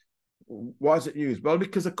 Now, why is it used? Well,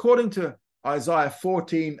 because according to Isaiah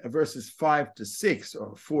 14, verses 5 to 6,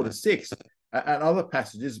 or 4 to 6, and other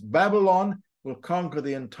passages, Babylon will conquer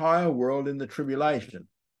the entire world in the tribulation.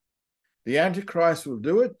 The Antichrist will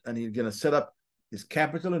do it, and he's going to set up his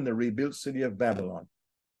capital in the rebuilt city of Babylon.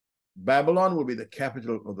 Babylon will be the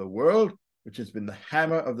capital of the world, which has been the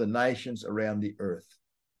hammer of the nations around the earth.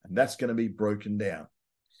 And that's going to be broken down.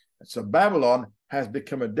 And so Babylon has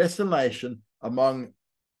become a desolation among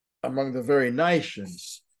the very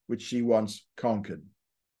nations which she once conquered.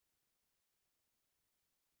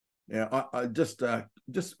 Now, just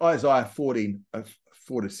Isaiah 14,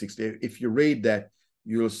 4 to 6. If you read that,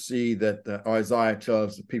 you'll see that Isaiah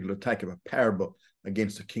tells the people to take up a parable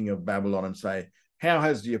against the king of Babylon and say, How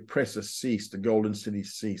has the oppressor ceased, the golden city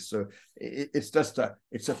ceased? So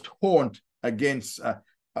it's a taunt against,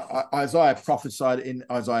 Isaiah prophesied in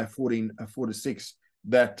Isaiah 14:46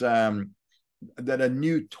 that a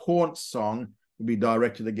new taunt song will be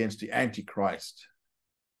directed against the Antichrist,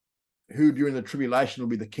 who during the tribulation will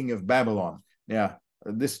be the king of Babylon. Now,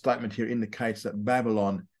 this statement here indicates that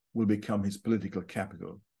Babylon will become his political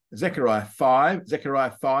capital. Zechariah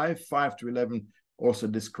 5:5-11 also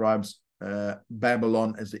describes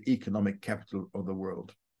Babylon as the economic capital of the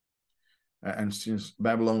world. And since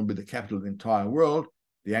Babylon will be the capital of the entire world,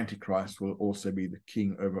 the Antichrist will also be the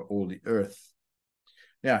king over all the earth.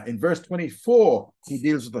 Now, in verse 24, he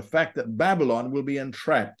deals with the fact that Babylon will be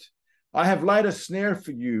entrapped. I have laid a snare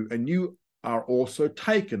for you, and you are also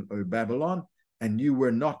taken, O Babylon, and you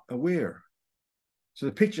were not aware. So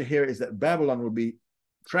the picture here is that Babylon will be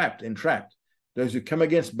entrapped. Those who come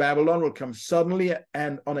against Babylon will come suddenly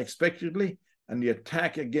and unexpectedly, and the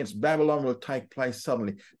attack against Babylon will take place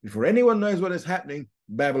suddenly. Before anyone knows what is happening,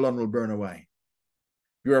 Babylon will burn away.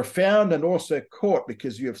 You are found and also caught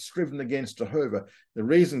because you have striven against Jehovah. The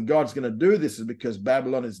reason God's going to do this is because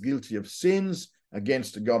Babylon is guilty of sins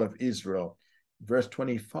against the God of Israel. Verse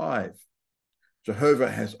 25, Jehovah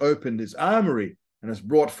has opened his armory and has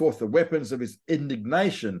brought forth the weapons of his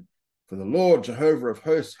indignation. For the Lord, Jehovah of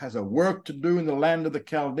hosts, has a work to do in the land of the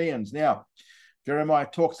Chaldeans. Now, Jeremiah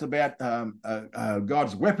talks about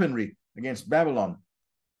God's weaponry against Babylon.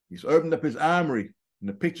 He's opened up his armory. And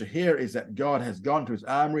the picture here is that God has gone to his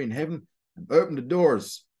armory in heaven and opened the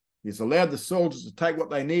doors. He's allowed the soldiers to take what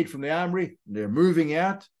they need from the armory. And they're moving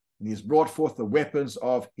out. And he's brought forth the weapons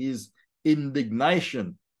of his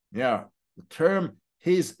indignation. Now, the term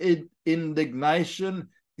his indignation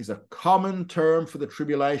is a common term for the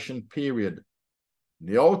tribulation period. In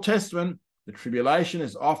the Old Testament, the tribulation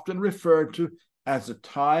is often referred to as the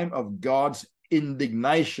time of God's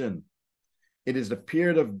indignation. It is the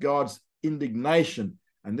period of God's indignation,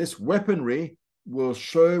 and this weaponry will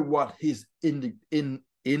show what his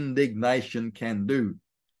indignation can do.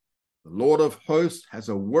 The Lord of hosts has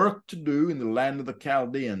a work to do in the land of the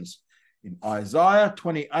Chaldeans. In Isaiah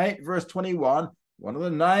 28, verse 21, one of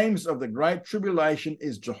the names of the great tribulation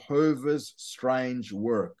is Jehovah's strange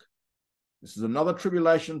work. This is another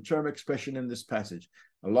tribulation term expression in this passage.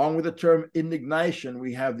 Along with the term indignation,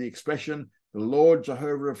 we have the expression, the Lord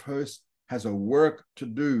Jehovah of hosts has a work to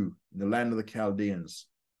do in the land of the Chaldeans.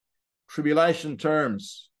 Tribulation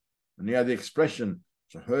terms, and now the expression,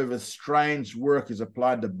 Jehovah's strange work, is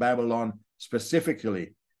applied to Babylon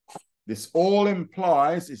specifically. This all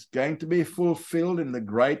implies it's going to be fulfilled in the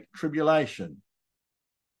Great Tribulation.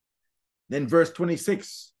 Then verse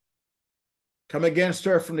 26, come against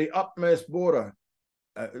her from the utmost border.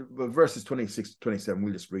 Verses 26 to 27,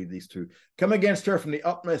 we'll just read these two. Come against her from the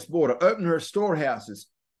utmost border, open her storehouses,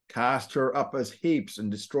 cast her up as heaps and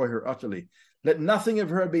destroy her utterly. Let nothing of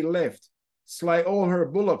her be left. Slay all her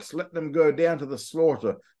bullocks, let them go down to the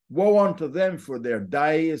slaughter. Woe unto them, for their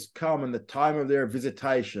day is come and the time of their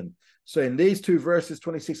visitation. So in these two verses,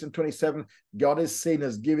 26 and 27, God is seen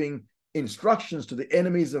as giving instructions to the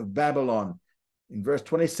enemies of Babylon. In verse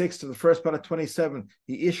 26 to the first part of 27,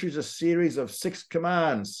 he issues a series of 6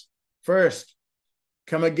 commands. First,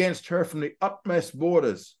 come against her from the utmost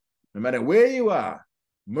borders. No matter where you are,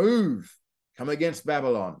 move, come against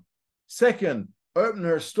Babylon. Second, open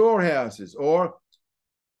her storehouses, or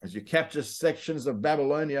as you capture sections of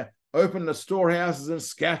Babylonia, open the storehouses and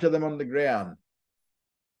scatter them on the ground.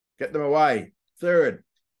 Get them away. Third,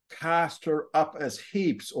 cast her up as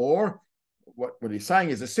heaps, or what he's saying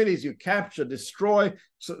is the cities you capture, destroy,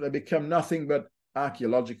 so that they become nothing but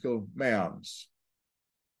archaeological mounds.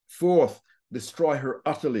 Fourth, destroy her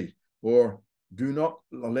utterly, or do not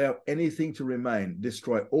allow anything to remain.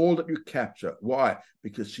 Destroy all that you capture. Why?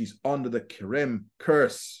 Because she's under the Kerem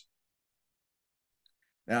curse.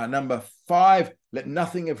 Now, number 5, let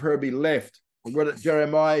nothing of her be left. The word that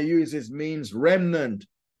Jeremiah uses means remnant.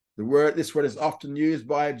 This word is often used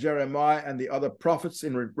by Jeremiah and the other prophets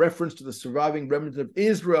in reference to the surviving remnant of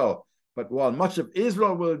Israel. But while much of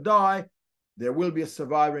Israel will die, there will be a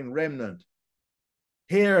surviving remnant.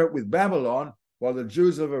 Here with Babylon, while the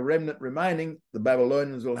Jews have a remnant remaining, the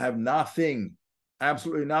Babylonians will have nothing,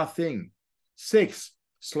 absolutely nothing. 6,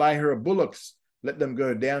 slay her bullocks, let them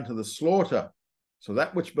go down to the slaughter. So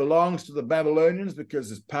that which belongs to the Babylonians,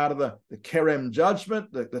 because it's part of the Kerem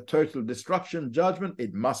judgment, the total destruction judgment,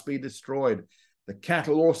 it must be destroyed. The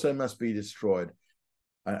cattle also must be destroyed.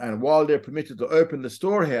 And while they're permitted to open the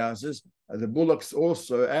storehouses, the bullocks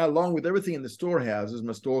also, along with everything in the storehouses,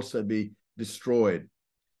 must also be destroyed.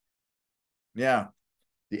 Now,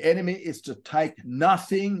 the enemy is to take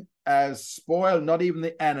nothing as spoil, not even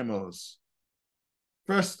the animals.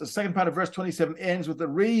 First, the second part of verse 27 ends with the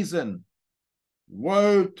reason.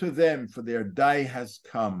 Woe to them, for their day has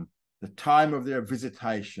come, the time of their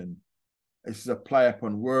visitation. This is a play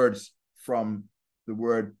upon words from the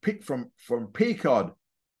word from Pekod.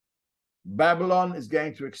 Babylon is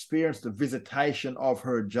going to experience the visitation of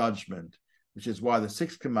her judgment, which is why the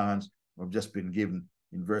 6 commands have just been given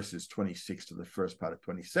in verses 26 to the first part of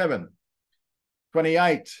 27.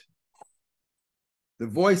 28. The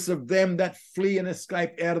voice of them that flee and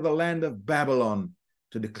escape out of the land of Babylon,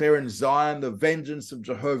 to declare in Zion the vengeance of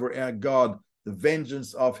Jehovah our God, the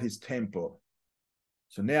vengeance of his temple.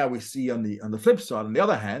 So now we see on the flip side, on the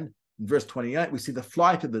other hand, in verse 28, we see the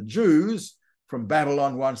flight of the Jews from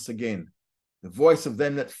Babylon once again. The voice of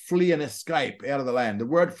them that flee and escape out of the land. The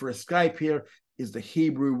word for escape here is the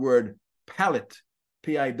Hebrew word palet,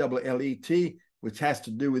 P-A-L-L-E-T, which has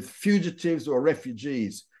to do with fugitives or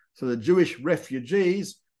refugees. So the Jewish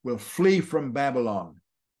refugees will flee from Babylon.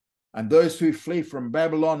 And those who flee from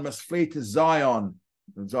Babylon must flee to Zion.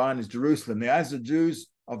 And Zion is Jerusalem. Now, as the Jews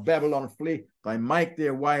of Babylon flee, they make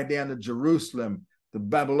their way down to Jerusalem. The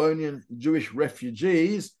Babylonian Jewish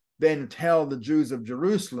refugees then tell the Jews of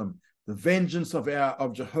Jerusalem, the vengeance of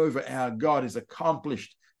Jehovah our God is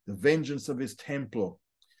accomplished, the vengeance of his temple.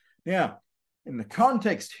 Now, in the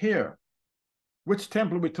context here, which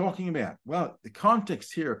temple are we talking about? Well, the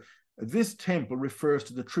context here, this temple refers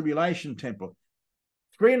to the tribulation temple.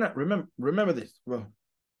 Remember this. Well,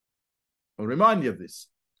 I'll remind you of this.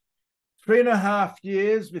 3.5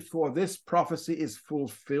 years before this prophecy is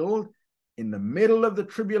fulfilled, in the middle of the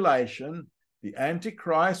tribulation, the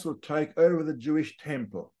Antichrist will take over the Jewish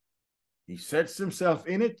temple. He sets himself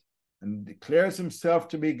in it and declares himself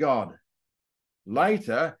to be God.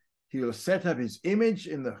 Later, he will set up his image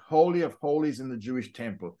in the Holy of Holies in the Jewish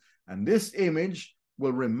temple, and this image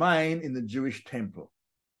will remain in the Jewish temple.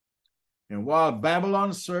 And while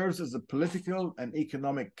Babylon serves as the political and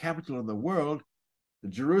economic capital of the world, the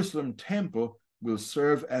Jerusalem temple will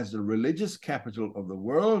serve as the religious capital of the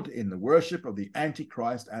world in the worship of the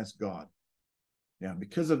Antichrist as God. Now,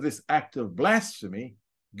 because of this act of blasphemy,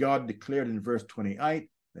 God declared in verse 28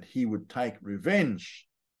 that he would take revenge.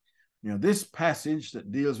 Now, this passage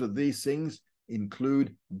that deals with these things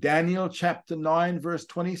include Daniel chapter 9, verse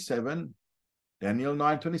 27, Daniel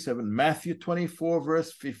 9:27, Matthew 24,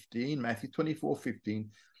 verse 15, Matthew 24:15,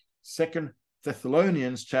 2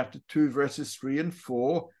 Thessalonians chapter 2, verses 3 and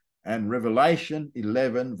 4, and Revelation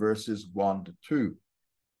 11, verses 1 to 2.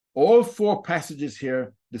 All 4 passages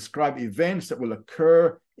here describe events that will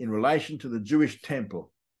occur in relation to the Jewish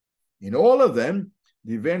temple. In all of them,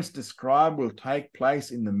 the events described will take place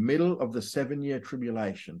in the middle of the 7-year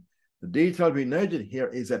tribulation. The detail to be noted here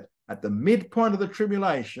is that at the midpoint of the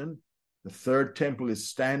tribulation, the 3rd temple is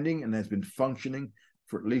standing and has been functioning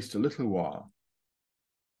for at least a little while.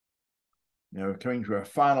 Now we're coming to our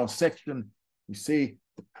final section. You see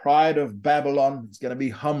the pride of Babylon is going to be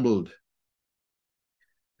humbled.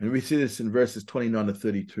 And we see this in verses 29 to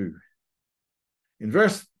 32. In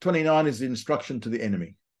verse 29 is the instruction to the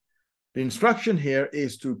enemy. The instruction here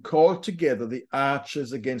is to call together the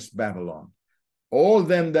archers against Babylon, all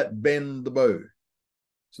them that bend the bow.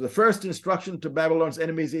 So the first instruction to Babylon's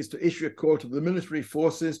enemies is to issue a call to the military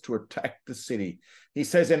forces to attack the city. He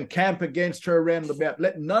says, encamp against her round about,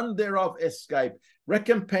 let none thereof escape.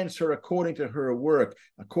 Recompense her according to her work,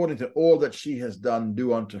 according to all that she has done,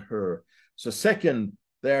 do unto her. So second,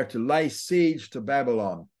 they are to lay siege to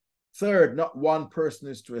Babylon. Third, not one person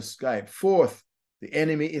is to escape. Fourth, the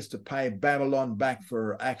enemy is to pay Babylon back for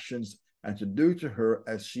her actions and to do to her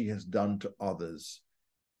as she has done to others.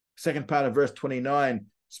 Second part of verse 29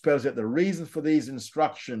 spells out the reason for these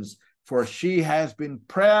instructions. For she has been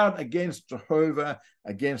proud against Jehovah,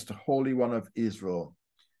 against the Holy One of Israel.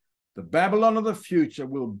 The Babylon of the future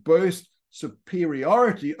will boast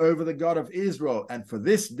superiority over the God of Israel, and for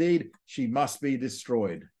this deed she must be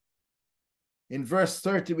destroyed. In verse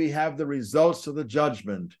 30, we have the results of the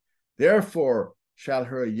judgment. Therefore shall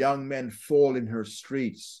her young men fall in her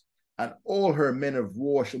streets, and all her men of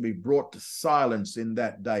war shall be brought to silence in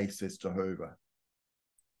that day, says Jehovah.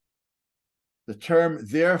 The term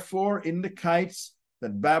therefore indicates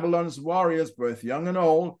that Babylon's warriors, both young and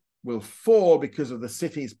old, will fall because of the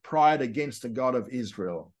city's pride against the God of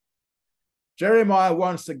Israel. Jeremiah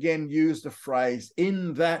once again used the phrase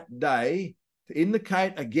in that day to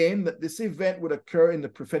indicate again that this event would occur in the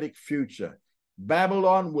prophetic future.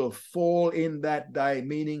 Babylon will fall in that day,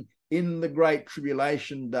 meaning in the great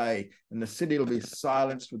tribulation day, and the city will be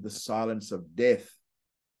silenced with the silence of death.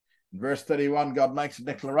 In verse 31, God makes a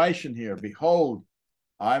declaration here. Behold,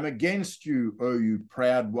 I am against you, O you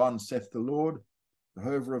proud one, saith the Lord,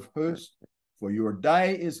 Jehovah of hosts, for your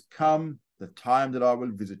day is come, the time that I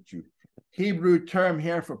will visit you. Hebrew term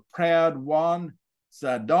here for proud one,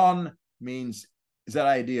 Zadon, means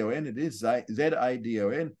Z-A-D-O-N. It is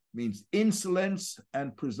Z-A-D-O-N, means insolence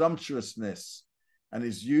and presumptuousness, and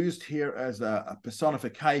is used here as a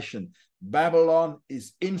personification. Babylon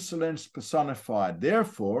is insolence personified.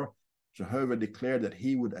 Therefore, Jehovah declared that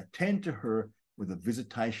he would attend to her with a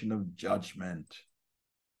visitation of judgment.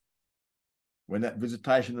 When that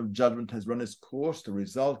visitation of judgment has run its course, the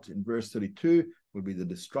result in verse 32 will be the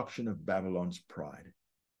destruction of Babylon's pride.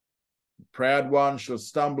 The proud one shall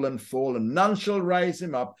stumble and fall, and none shall raise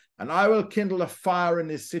him up. And I will kindle a fire in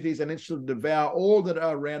his cities, and it shall devour all that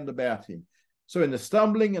are round about him. So in the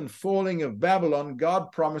stumbling and falling of Babylon,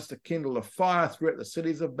 God promised to kindle a fire throughout the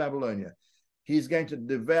cities of Babylonia. He's going to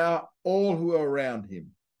devour all who are around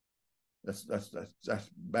him. That's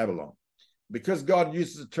Babylon. Because God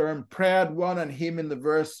uses the term proud one and him in the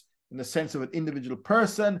verse in the sense of an individual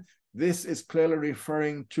person, this is clearly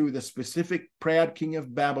referring to the specific proud king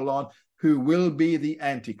of Babylon, who will be the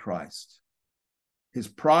Antichrist. His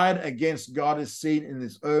pride against God is seen in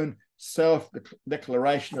his own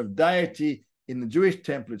self-declaration of deity in the Jewish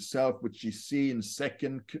temple itself, which you see in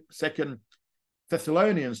Second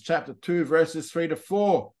Thessalonians chapter 2, verses 3 to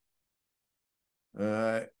 4.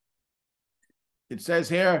 It says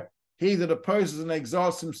here, he that opposes and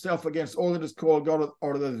exalts himself against all that is called God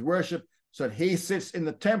or that is worshipped, so that he sits in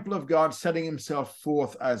the temple of God, setting himself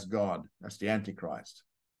forth as God. That's the Antichrist.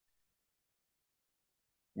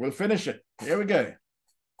 We'll finish it. Here we go.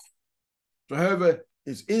 Jehovah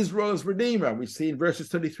is Israel's Redeemer. We see in verses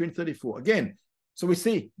 33 and 34. Again, so we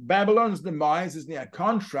see Babylon's demise is now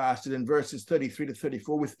contrasted in verses 33 to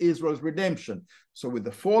 34 with Israel's redemption. So with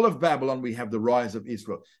the fall of Babylon, we have the rise of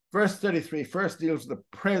Israel. Verse 33 first deals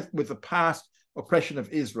with the past oppression of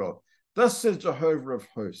Israel. Thus says Jehovah of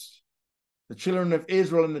hosts, the children of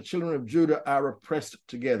Israel and the children of Judah are oppressed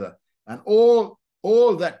together, and all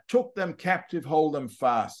that took them captive hold them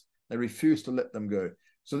fast. They refuse to let them go.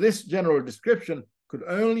 So this general description could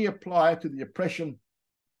only apply to the oppression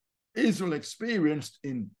Israel experienced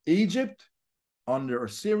in Egypt, under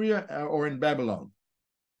Assyria, or in Babylon.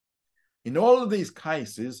 In all of these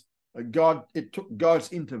cases, it took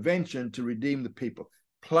God's intervention to redeem the people.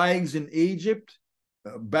 Plagues in Egypt,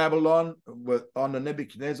 Babylon under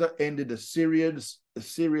Nebuchadnezzar ended Assyria's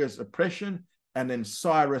oppression, and then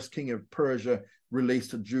Cyrus, king of Persia,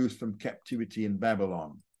 released the Jews from captivity in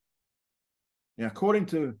Babylon. Now, according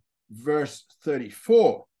to verse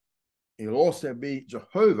 34, it will also be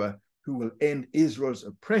Jehovah who will end Israel's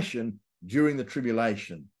oppression during the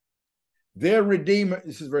tribulation. Their Redeemer,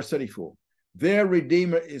 this is verse 34, their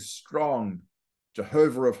Redeemer is strong.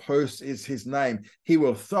 Jehovah of hosts is his name. He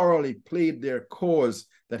will thoroughly plead their cause,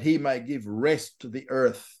 that he may give rest to the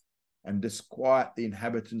earth and disquiet the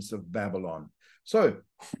inhabitants of Babylon. So,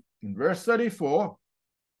 in verse 34,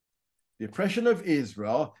 the oppression of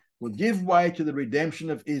Israel will give way to the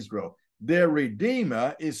redemption of Israel. Their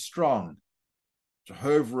Redeemer is strong.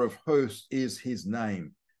 Jehovah of hosts is his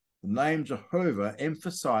name. The name Jehovah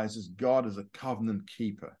emphasizes God as a covenant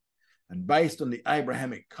keeper. And based on the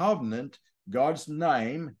Abrahamic covenant, God's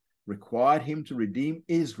name required him to redeem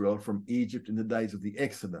Israel from Egypt in the days of the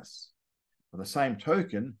Exodus. By the same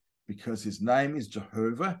token, because his name is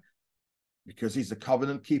Jehovah, because he's a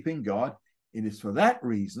covenant-keeping God, it is for that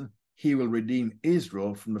reason he will redeem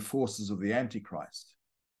Israel from the forces of the Antichrist.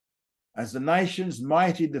 As the nation's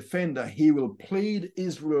mighty defender, he will plead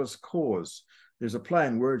Israel's cause. There's a play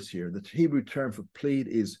on words here. The Hebrew term for plead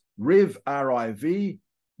is riv, R-I-V,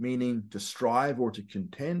 meaning to strive or to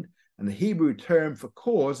contend. And the Hebrew term for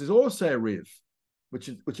cause is also riv, which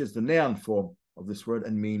is the noun form of this word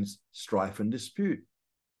and means strife and dispute.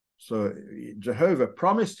 So Jehovah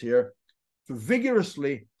promised here to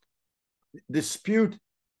vigorously dispute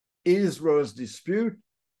Israel's dispute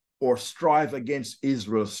or strive against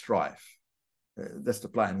Israel's strife. That's the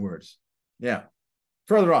play on words. Yeah.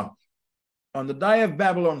 Further on the day of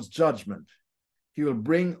Babylon's judgment, he will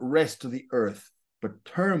bring rest to the earth, but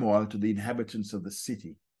turmoil to the inhabitants of the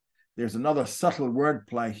city. There's another subtle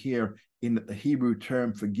wordplay here in that the Hebrew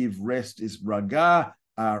term for give rest is raga,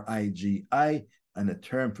 R-A-G-A, and the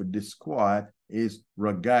term for disquiet is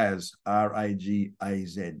ragaz,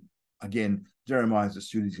 R-A-G-A-Z. Again, Jeremiah's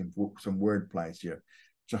just using some wordplays here.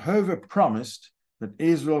 Jehovah promised that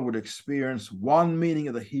Israel would experience one meaning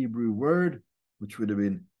of the Hebrew word, which would have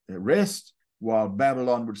been rest, while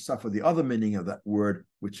Babylon would suffer the other meaning of that word,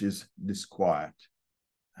 which is disquiet.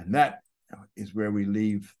 And that is where we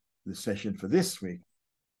leave the session for this week.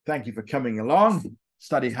 Thank you for coming along.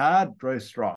 study hard, grow strong.